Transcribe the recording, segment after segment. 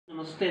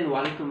Namaste and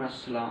Walaikum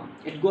Assalam.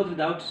 It goes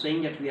without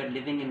saying that we are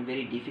living in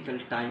very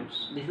difficult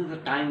times. This is a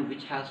time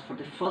which has, for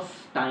the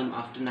first time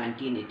after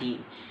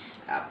 1918,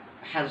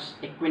 has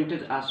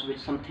acquainted us with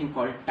something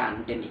called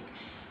pandemic.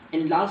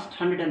 In last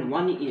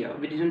 101 year,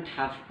 we didn't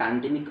have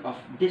pandemic of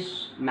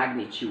this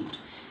magnitude.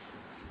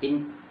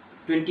 In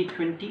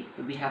 2020,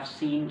 we have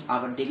seen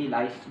our daily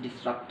lives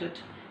disrupted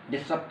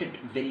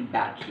very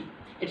badly.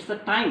 It's a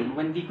time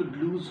when we could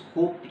lose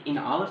hope in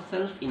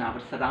ourselves, in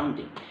our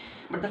surrounding.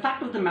 But the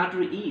fact of the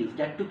matter is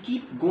that to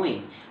keep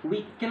going,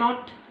 we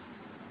cannot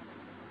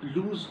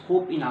lose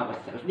hope in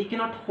ourselves. We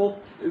cannot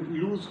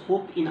lose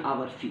hope in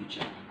our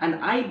future. And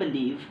I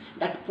believe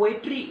that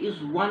poetry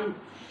is one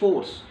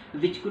force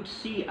which could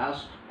see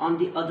us on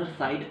the other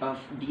side of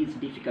these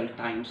difficult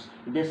times,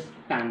 this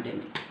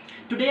pandemic.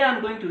 Today I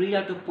am going to read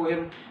out a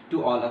poem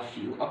to all of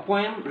you, a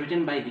poem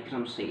written by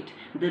Vikram Seth.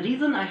 The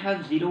reason I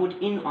have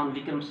zeroed in on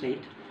Vikram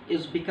Seth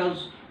is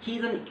because he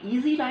is an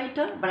easy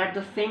writer, but at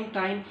the same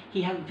time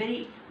he has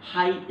very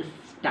high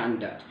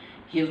standard.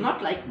 He is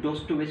not like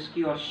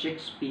Dostoevsky or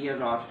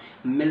Shakespeare or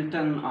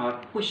Milton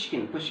or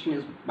Pushkin. Pushkin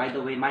is, by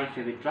the way, my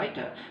favorite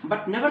writer.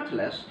 But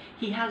nevertheless,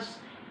 he has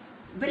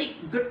very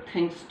good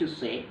things to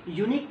say,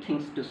 unique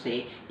things to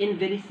say in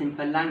very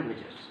simple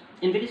languages,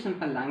 in very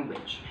simple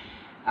language.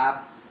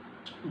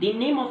 The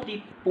name of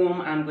the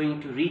poem I am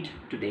going to read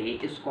today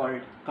is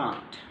called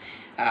Can't.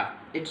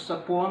 It's a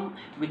poem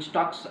which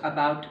talks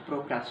about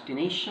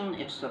procrastination.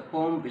 It's a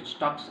poem which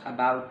talks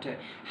about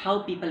how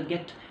people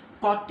get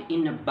caught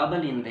in a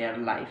bubble in their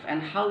life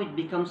and how it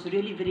becomes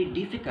really very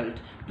difficult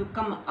to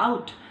come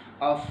out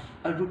of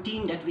a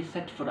routine that we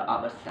set for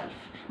ourselves.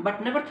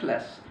 But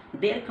nevertheless,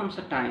 there comes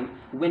a time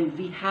when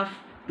we have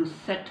to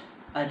set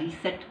a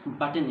reset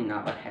button in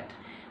our head.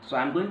 So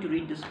I'm going to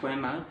read this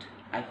poem out.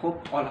 I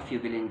hope all of you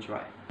will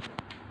enjoy.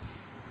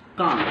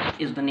 Can't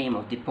is the name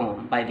of the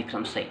poem by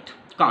Vikram Seth.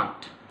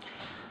 Can't.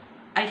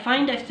 I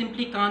find I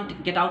simply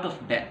can't get out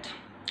of bed.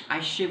 I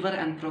shiver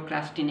and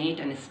procrastinate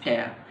and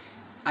stare.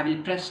 I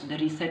will press the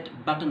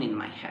reset button in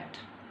my head.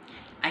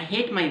 I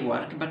hate my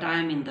work, but I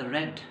am in the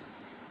red.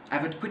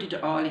 I would quit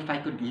it all if I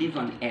could live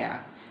on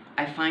air.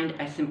 I find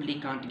I simply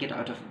can't get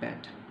out of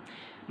bed.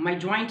 My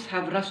joints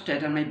have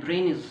rusted and my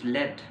brain is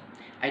lead.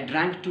 I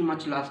drank too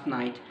much last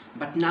night,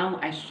 but now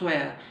I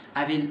swear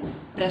I will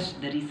press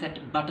the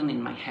reset button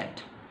in my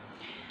head.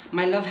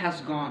 My love has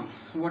gone.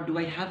 What do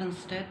I have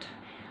instead?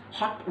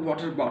 Hot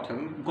water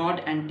bottle,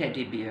 God and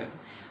teddy bear.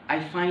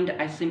 I find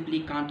I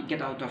simply can't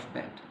get out of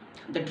bed.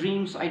 The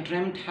dreams I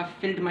dreamt have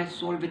filled my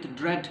soul with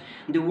dread.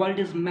 The world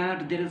is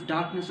mad, there is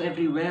darkness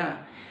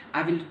everywhere.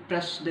 I will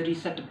press the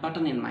reset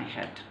button in my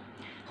head.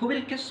 Who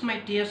will kiss my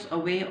tears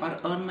away or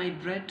earn my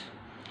bread?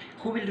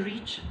 Who will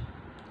reach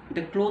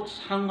the clothes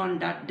hung on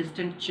that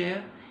distant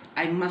chair?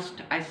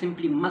 I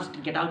simply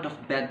must get out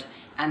of bed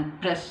and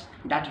press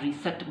that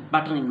reset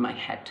button in my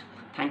head.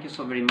 Thank you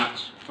so very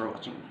much for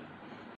watching me.